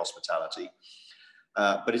do in hospitality.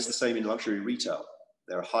 But it's the same in luxury retail.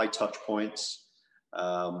 There are high touch points,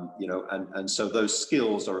 and so those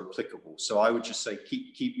skills are applicable. So I would just say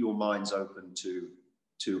keep your minds open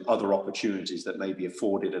to other opportunities that may be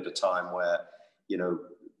afforded at a time where,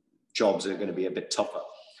 jobs are going to be a bit tougher.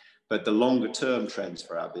 But the longer term trends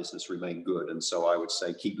for our business remain good. And so I would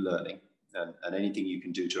say keep learning, and anything you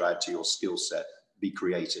can do to add to your skill set, be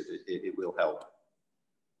creative. It will help.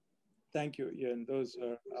 Thank you, Ian. Those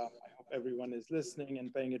are, I hope everyone is listening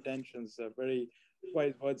and paying attention. So very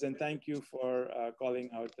wise words. And thank you for calling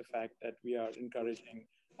out the fact that we are encouraging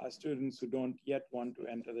our students who don't yet want to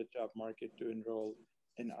enter the job market to enroll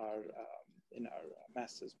in our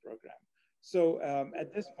master's program. So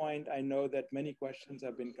at this point, I know that many questions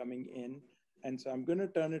have been coming in. And so I'm going to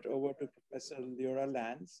turn it over to Professor Leora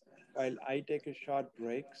Lance while I take a short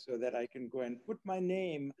break so that I can go and put my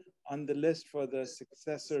name on the list for the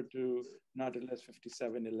successor to Nautilus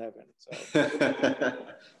 5711. So,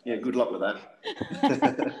 yeah, good luck with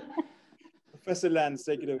that. Professor Lance,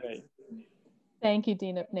 take it away. Thank you,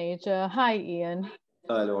 Dean Upneja. Hi, Ian.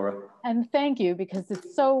 Hi, Laura. And thank you, because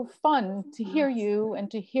it's so fun to hear you and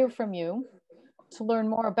to hear from you, to learn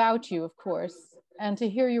more about you, of course, and to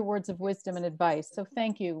hear your words of wisdom and advice. So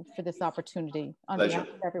thank you for this opportunity on behalf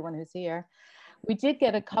of everyone who's here. We did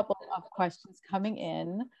get a couple of questions coming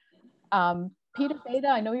in. Peter Beta,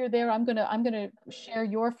 I know you're there. I'm gonna share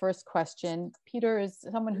your first question. Peter is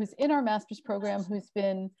someone who's in our master's program, who's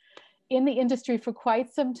been in the industry for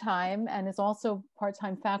quite some time and is also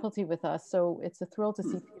part-time faculty with us. So it's a thrill to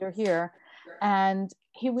see Peter here. And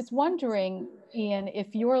he was wondering, Ian,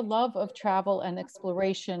 if your love of travel and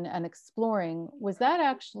exploration and exploring, was that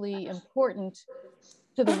actually important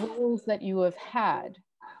to the roles that you have had?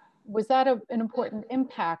 Was that an important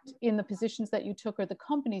impact in the positions that you took or the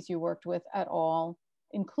companies you worked with at all,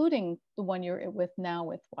 including the one you're with now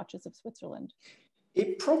with Watches of Switzerland?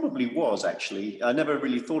 It probably was, actually. I never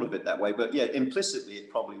really thought of it that way, but yeah, implicitly it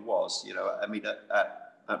probably was. I mean,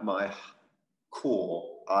 at my core,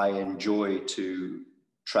 I enjoy to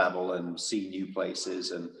travel and see new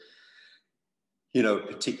places, and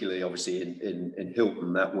particularly obviously in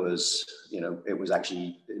Hilton, that was it was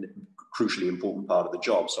actually a crucially important part of the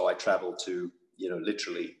job. So I traveled to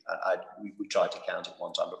literally we tried to count at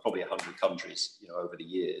one time, but probably 100 countries over the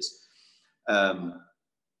years.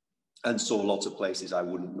 And saw lots of places I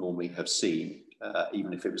wouldn't normally have seen,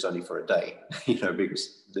 even if it was only for a day,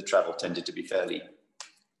 because the travel tended to be fairly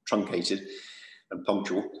truncated and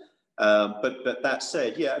punctual. But that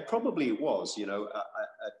said, yeah, probably it was.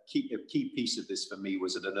 A key piece of this for me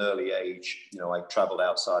was at an early age. I traveled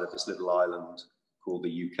outside of this little island called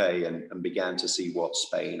the UK and began to see what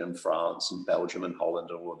Spain and France and Belgium and Holland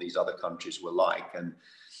and all of these other countries were like, and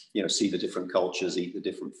see the different cultures, eat the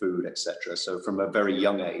different food, etc. So from a very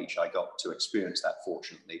young age, I got to experience that,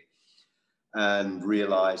 fortunately, and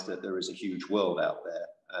realized that there is a huge world out there,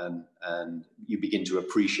 and you begin to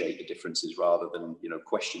appreciate the differences rather than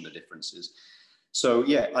question the differences. So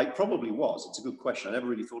yeah, I probably was. It's a good question. I never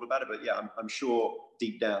really thought about it, but yeah, I'm sure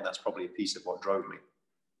deep down that's probably a piece of what drove me.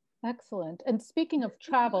 Excellent. And speaking of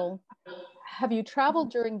travel, have you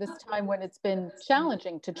traveled during this time when it's been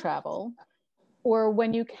challenging to travel? Or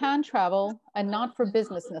when you can travel, and not for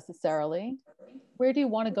business necessarily, where do you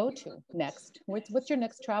want to go to next? What's your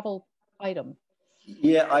next travel item?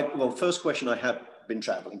 Yeah, well, first question, I have been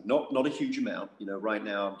traveling, not a huge amount. Right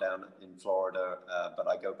now I'm down in Florida, but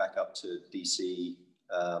I go back up to DC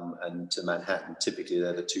and to Manhattan. Typically,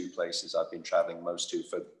 they're the two places I've been traveling most to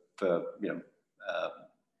for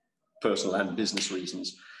personal and business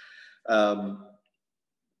reasons.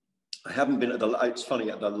 I haven't been it's funny,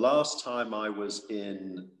 the last time I was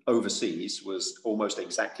overseas was almost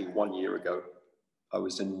exactly 1 year ago. I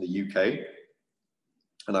was in the UK,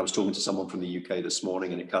 and I was talking to someone from the UK this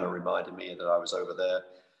morning, and it kind of reminded me that I was over there.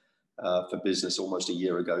 for business almost a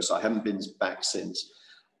year ago. So I haven't been back since.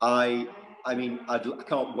 I mean, I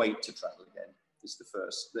can't wait to travel again. Is the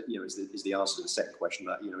first, you know, is the answer to the second question.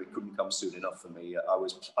 That, you know, it couldn't come soon enough for me. I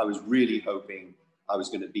was really hoping I was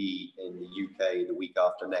going to be in the UK the week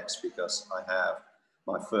after next, because I have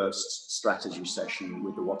my first strategy session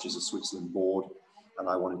with the Watches of Switzerland board, and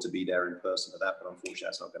I wanted to be there in person for that, but unfortunately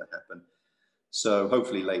that's not going to happen. So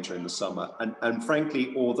hopefully later in the summer. And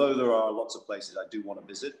frankly, although there are lots of places I do want to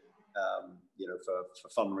visit, you know, for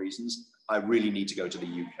fun reasons, I really need to go to the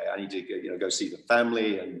UK. I need to go, you know, go see the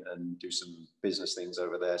family and do some business things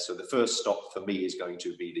over there. So the first stop for me is going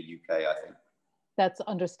to be the UK, I think. That's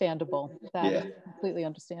understandable. That is completely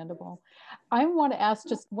understandable. I want to ask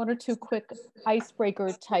just one or two quick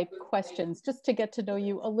icebreaker type questions, just to get to know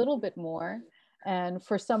you a little bit more. And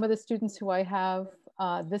for some of the students who I have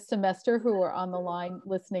this semester who are on the line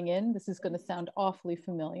listening in, this is going to sound awfully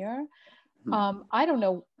familiar. I don't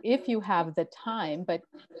know if you have the time, but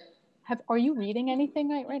are you reading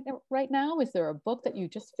anything right now? Is there a book that you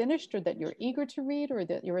just finished, or that you're eager to read, or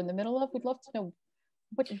that you're in the middle of? We'd love to know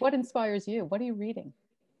what inspires you. What are you reading?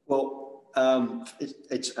 Well,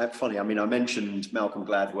 it's funny. I mean, I mentioned Malcolm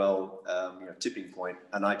Gladwell, you know, Tipping Point,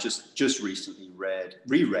 and I just recently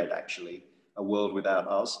reread actually A World Without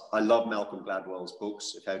Us. I love Malcolm Gladwell's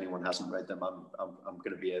books. If anyone hasn't read them, I'm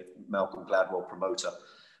going to be a Malcolm Gladwell promoter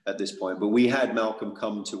at this point. But we had Malcolm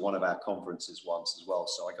come to one of our conferences once as well,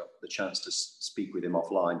 so I got the chance to speak with him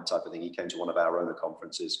offline, type of thing. He came to one of our owner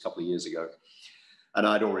conferences a couple of years ago, and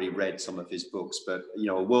I'd already read some of his books. But you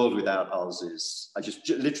know, A World Without Us is, I just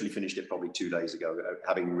literally finished it probably 2 days ago,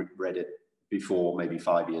 having read it before maybe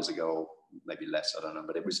 5 years ago, maybe less, I don't know.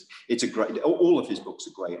 But it's a great, all of his books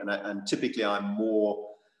are great, and typically I'm more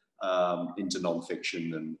into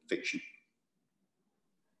nonfiction than fiction.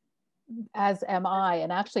 As am I.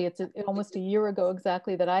 And actually, it's almost a year ago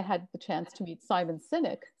exactly that I had the chance to meet Simon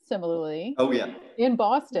Sinek, similarly. Oh, yeah. In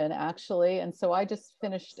Boston, actually. And so I just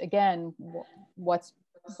finished, again,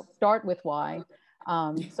 Start With Why.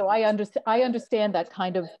 So I understand that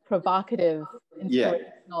kind of provocative,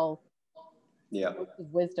 inspirational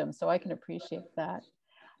wisdom. So I can appreciate that.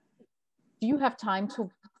 Do you have time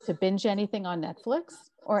to binge anything on Netflix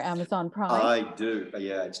or Amazon Prime? I do.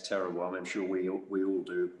 Yeah, it's terrible. I'm sure we all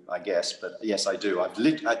do, I guess. But yes, I do. I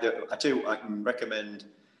tell you, I can recommend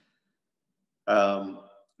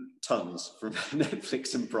tons from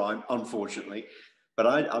Netflix and Prime, unfortunately. But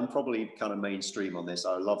I'm probably kind of mainstream on this.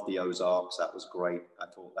 I love The Ozarks. That was great. I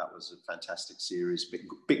thought that was a fantastic series.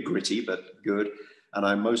 Bit gritty, but good. And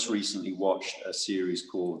I most recently watched a series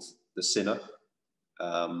called The Sinner,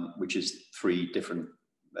 which is 3 different.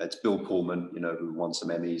 It's Bill Pullman, you know, who won some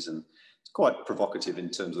Emmys, and it's quite provocative in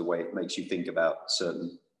terms of the way it makes you think about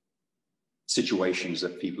certain situations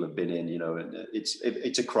that people have been in, you know. And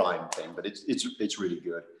it's a crime thing, but it's really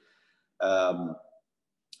good.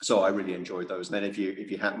 So I really enjoyed those. And then if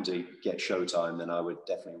you happen to get Showtime, then I would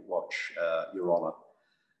definitely watch Your Honor,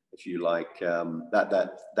 if you like.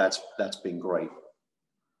 That's been great.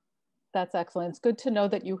 That's excellent. It's good to know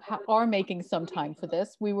that you are making some time for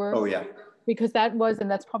this. We were. Oh yeah. Because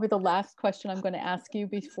and that's probably the last question I'm going to ask you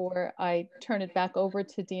before I turn it back over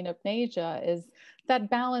to Dean Upneja, is that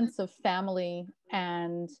balance of family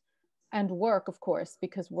and work, of course,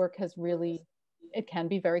 because work it can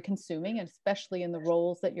be very consuming, and especially in the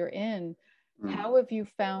roles that you're in. How have you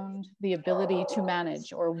found the ability to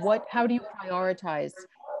manage, or how do you prioritize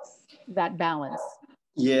that balance?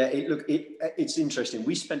 Yeah, it's interesting.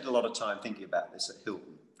 We spent a lot of time thinking about this at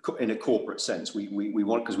Hilton. In a corporate sense, we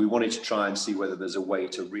wanted to try and see whether there's a way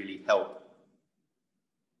to really help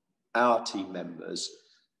our team members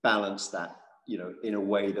balance that, you know, in a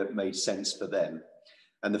way that made sense for them.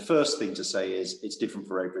 And the first thing to say is it's different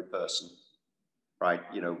for every person, right?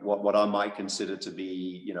 You know, what I might consider to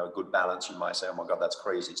be, you know, a good balance, you might say, oh my God, that's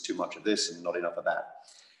crazy. It's too much of this and not enough of that.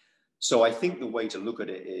 So I think the way to look at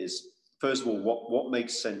it is, first of all, what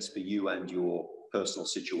makes sense for you and your personal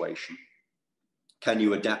situation? Can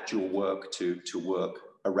you adapt your work to work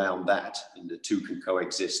around that, and the two can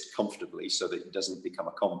coexist comfortably so that it doesn't become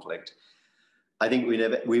a conflict? I think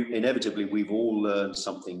inevitably we've all learned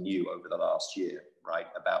something new over the last year, right,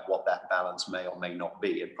 about what that balance may or may not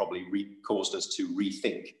be, and probably caused us to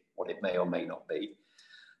rethink what it may or may not be,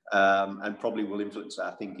 and probably will influence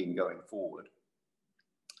our thinking going forward.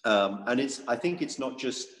 And I think it's not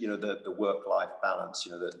just, you know, the work-life balance,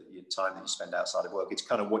 you know, the time that you spend outside of work. It's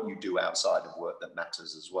kind of what you do outside of work that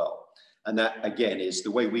matters as well. And that, again, is the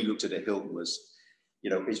way we looked at it. Hilton was, you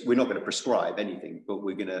know, we're not going to prescribe anything, but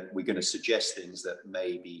we're going to suggest things that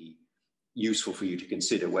may be useful for you to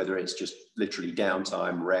consider, whether it's just literally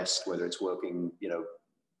downtime, rest, whether it's working, you know,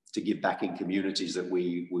 to give back in communities that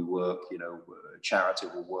we work, you know,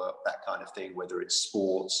 charitable work, that kind of thing, whether it's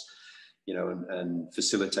sports, you know, and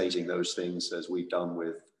facilitating those things as we've done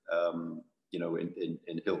with, you know,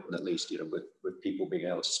 in Hilton at least, you know, with people being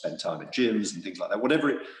able to spend time at gyms and things like that,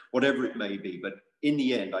 whatever it may be. But in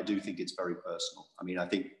the end, I do think it's very personal. I mean, I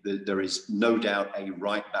think there is no doubt a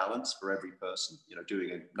right balance for every person. You know,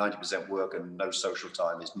 doing a 90% work and no social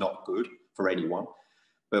time is not good for anyone.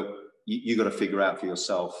 But you got to figure out for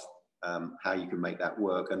yourself how you can make that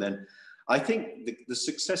work. And then I think the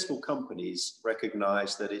successful companies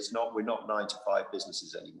recognize that we're not 9-to-5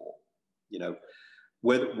 businesses anymore. You know,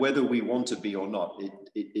 whether we want to be or not,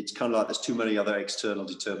 it's kind of like there's too many other external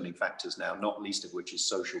determining factors now, not least of which is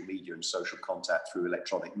social media and social contact through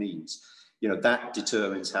electronic means. You know, that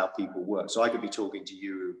determines how people work. So I could be talking to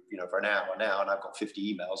you, you know, for an hour now, and I've got 50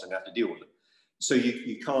 emails and I have to deal with them. So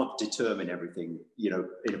you can't determine everything, you know,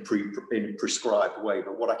 in a prescribed way.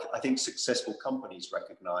 But what I think successful companies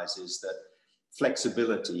recognize is that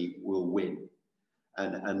flexibility will win.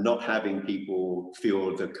 And not having people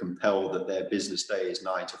feel compelled that their business day is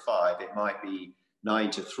 9-to-5. It might be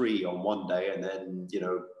 9-to-3 on one day and then, you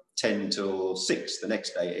know, 10 till 6 the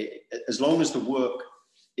next day. As long as the work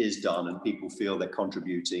is done and people feel they're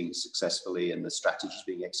contributing successfully and the strategy is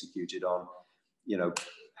being executed on, you know,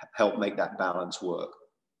 help make that balance work.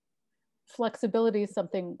 Flexibility is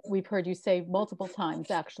something we've heard you say multiple times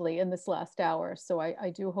actually in this last hour. So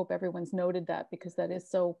I do hope everyone's noted that, because that is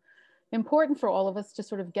so important for all of us to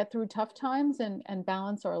sort of get through tough times and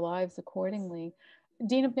balance our lives accordingly.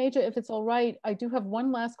 Dean Upneja, if it's all right, I do have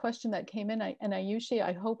one last question that came in, and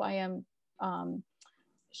I hope I am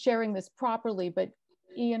sharing this properly, but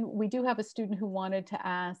Ian, we do have a student who wanted to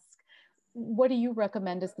ask, what do you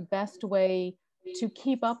recommend is the best way to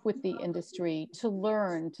keep up with the industry, to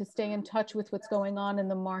learn, to stay in touch with what's going on in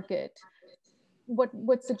the market?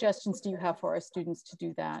 What suggestions do you have for our students to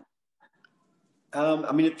do that?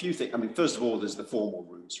 I mean, a few things. I mean, first of all, there's the formal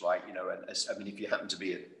routes, right? You know, and I mean, if you happen to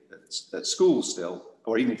be at school still,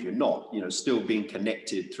 or even if you're not, you know, still being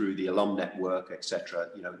connected through the alum network, etc.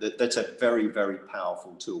 You know, that's a very, very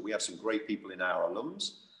powerful tool. We have some great people in our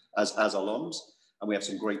alums, as alums, and we have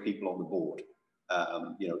some great people on the board.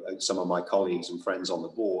 You know, some of my colleagues and friends on the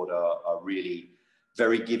board are really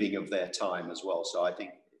very giving of their time as well. So I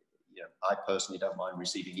think, you know, I personally don't mind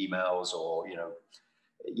receiving emails, or, you know,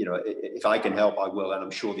 if I can help, I will. And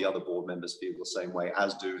I'm sure the other board members feel the same way,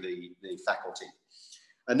 as do the faculty.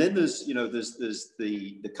 And then there's, you know, there's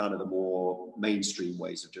the kind of the more mainstream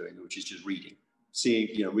ways of doing it, which is just reading,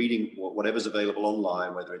 reading whatever's available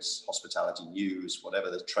online, whether it's hospitality news,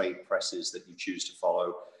 whatever the trade press is that you choose to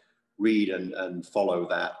follow, read and follow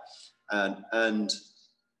that. And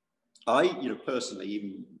I, you know, personally,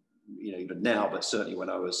 even now, but certainly when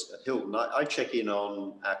I was at Hilton, I check in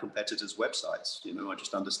on our competitors' websites. You know, I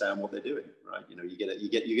just understand what they're doing, right? You know, you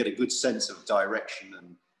get a good sense of direction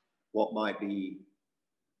and what might be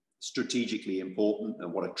strategically important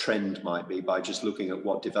and what a trend might be by just looking at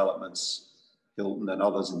what developments Hilton and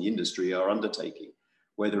others in the industry are undertaking,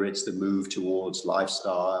 whether it's the move towards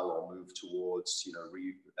lifestyle or move towards,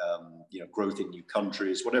 growth in new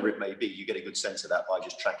countries, whatever it may be. You get a good sense of that by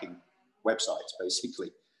just tracking websites,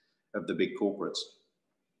 basically, of the big corporates.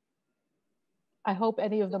 I hope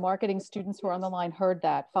any of the marketing students who are on the line heard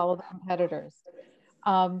that. Follow the competitors.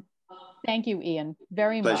 Thank you, Ian,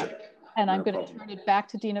 very much. Pleasure. And I'm going to turn it back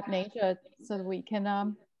to Dean Upneja so that we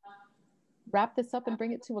can wrap this up and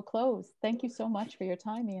bring it to a close. Thank you so much for your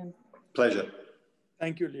time, Ian. Pleasure.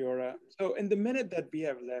 Thank you, Leora. So in the minute that we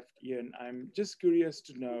have left, Ian, I'm just curious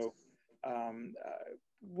to know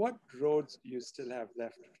what roads do you still have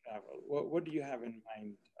left to travel? What do you have in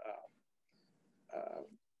mind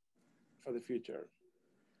for the future?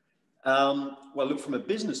 Well, look, from a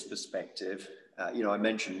business perspective, I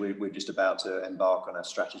mentioned we're just about to embark on a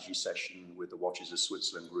strategy session with the Watches of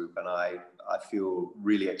Switzerland group, and I feel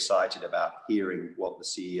really excited about hearing what the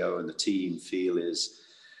CEO and the team feel is,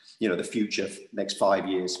 the future next 5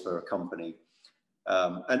 years for a company.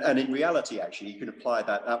 And in reality, actually, you can apply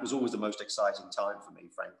that. That was always the most exciting time for me,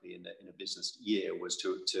 frankly, in a business year, was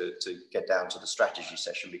to get down to the strategy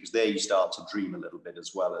session, because there you start to dream a little bit,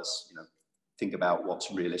 as well as, think about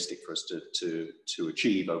what's realistic for us to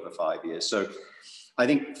achieve over 5 years. So I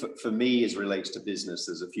think for me, as relates to business,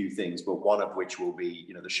 there's a few things, but one of which will be,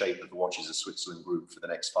 the shape of the Watches of Switzerland group for the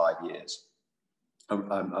next 5 years.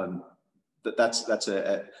 That's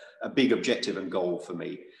a big objective and goal for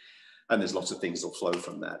me. And there's lots of things that will flow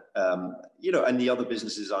from that. And the other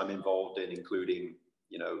businesses I'm involved in, including,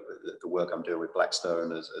 you know, the work I'm doing with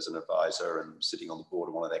Blackstone as an advisor and sitting on the board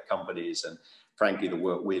of one of their companies, and frankly, the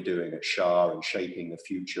work we're doing at SHA and shaping the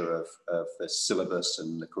future of the syllabus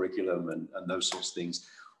and the curriculum and those sorts of things,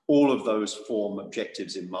 all of those form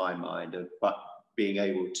objectives in my mind, but being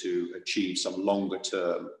able to achieve some longer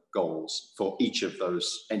term goals for each of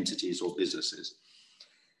those entities or businesses.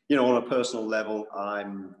 You know, on a personal level,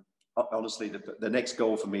 I'm honestly, the next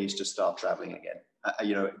goal for me is to start traveling again.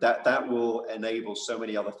 You know, that will enable so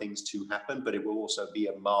many other things to happen, but it will also be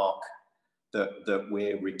a mark that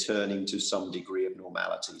we're returning to some degree of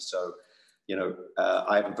normality. So, you know,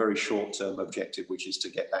 I have a very short-term objective, which is to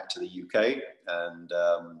get back to the UK. And,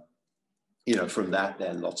 you know, from that,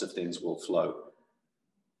 then lots of things will flow.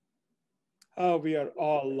 Oh, we are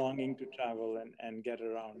all longing to travel and get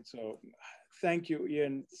around. So thank you,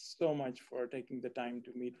 Ian, so much for taking the time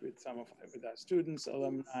to meet with with our students,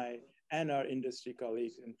 alumni, and our industry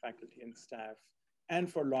colleagues and faculty and staff,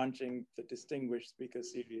 and for launching the Distinguished Speaker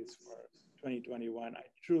Series for 2021. I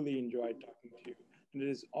truly enjoyed talking to you, and it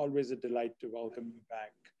is always a delight to welcome you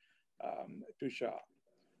back to SHA.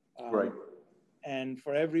 Great. And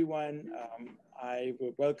for everyone, I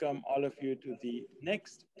will welcome all of you to the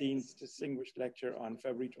next Dean's Distinguished Lecture on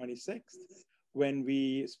February 26th, when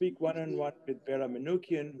we speak one-on-one with Vera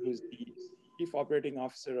Manoukian, who's the Chief Operating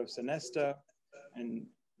Officer of Sonesta, and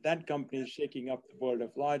that company is shaking up the world of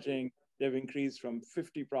lodging. They've increased from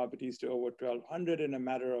 50 properties to over 1,200 in a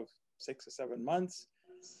matter of 6 or 7 months.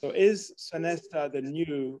 So is Sonesta the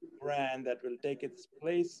new brand that will take its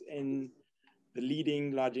place in the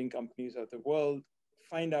leading lodging companies of the world?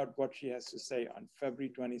 Find out what she has to say on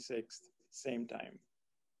February 26th, same time.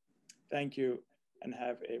 Thank you and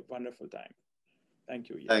have a wonderful time. Thank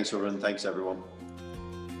you. Thanks, Arun. Thanks, everyone.